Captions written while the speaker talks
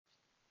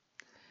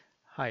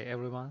Hi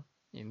everyone,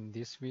 in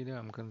this video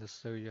I'm going to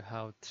show you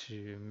how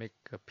to make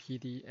a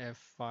PDF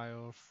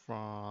file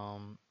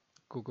from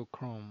Google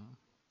Chrome.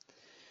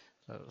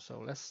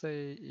 So let's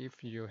say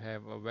if you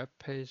have a web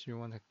page you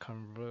want to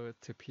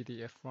convert to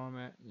PDF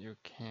format, you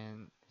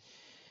can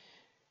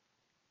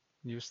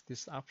use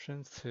this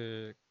option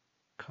to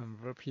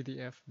convert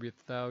PDF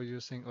without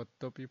using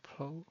Adobe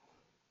Pro.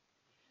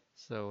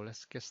 So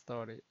let's get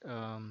started.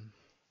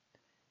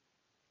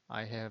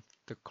 I have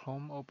the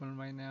Chrome open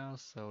right now,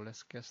 so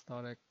let's get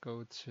started.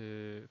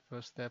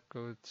 First step,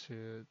 go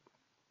to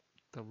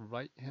the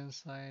right hand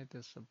side.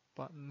 There's a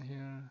button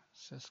here,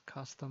 says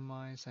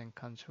customize and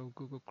control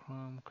Google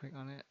Chrome. Click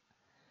on it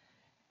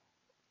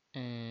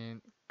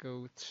and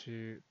go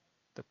to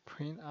the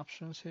print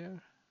options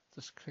here.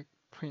 Just click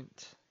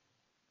print,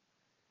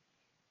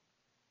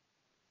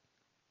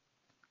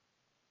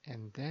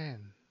 and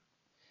then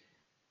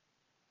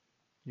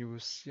you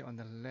will see on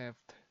the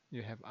left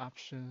you have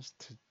options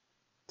to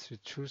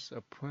choose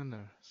a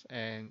printer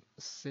and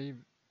save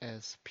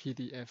as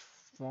PDF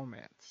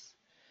formats.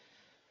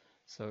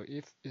 So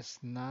if it's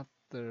not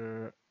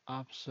the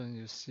option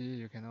you see,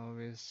 you can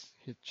always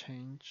hit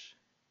change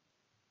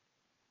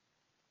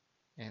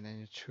and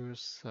then you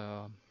choose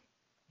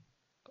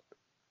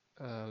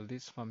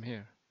list from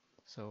here.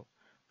 So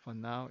for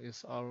now,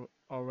 it's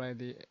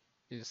already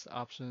is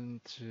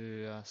option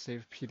to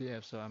save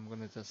PDF. So I'm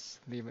gonna just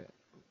leave it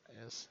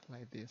as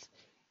like this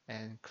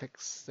and click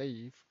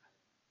save.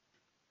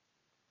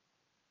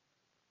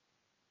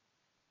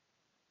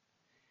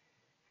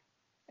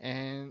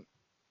 And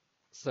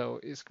so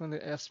it's going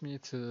to ask me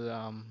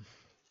to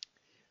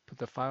put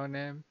the file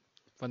name.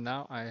 For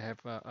now, I have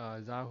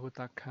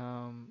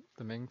yahoo.com,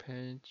 the main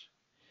page.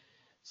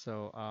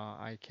 So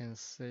I can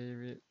save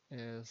it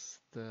as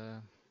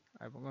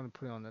I'm going to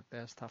put it on the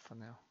desktop for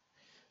now.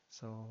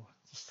 So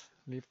just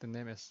leave the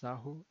name as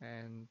Yahoo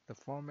and the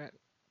format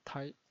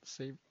type,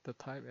 save the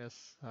type as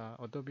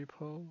Adobe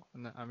Pro,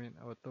 I mean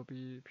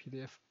Adobe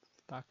PDF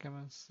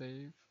document,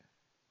 save,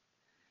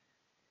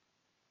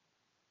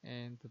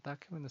 and the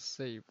document is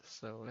saved.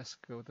 So let's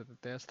go to the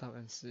desktop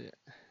and see it.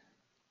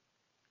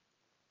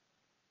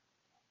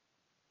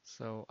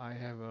 So I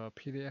have a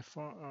PDF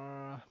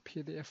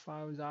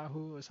file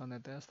Yahoo is on the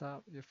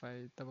desktop. If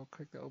I double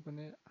click to open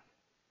it,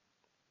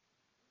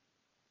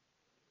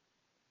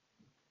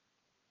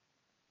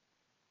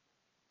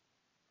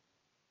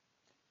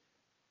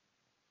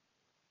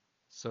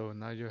 so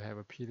now you have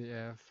a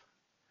PDF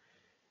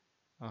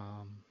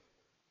um,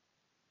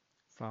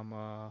 from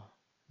a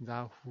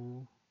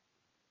Yahoo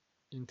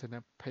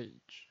internet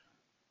page.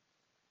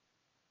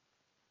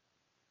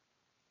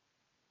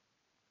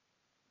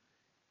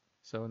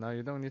 So now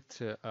you don't need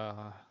to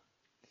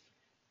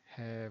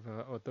have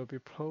Adobe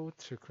Pro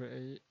to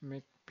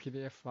make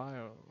PDF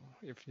file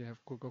if you have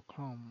Google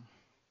Chrome.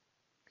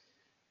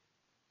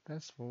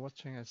 Thanks for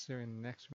watching. I'll see you in the next video.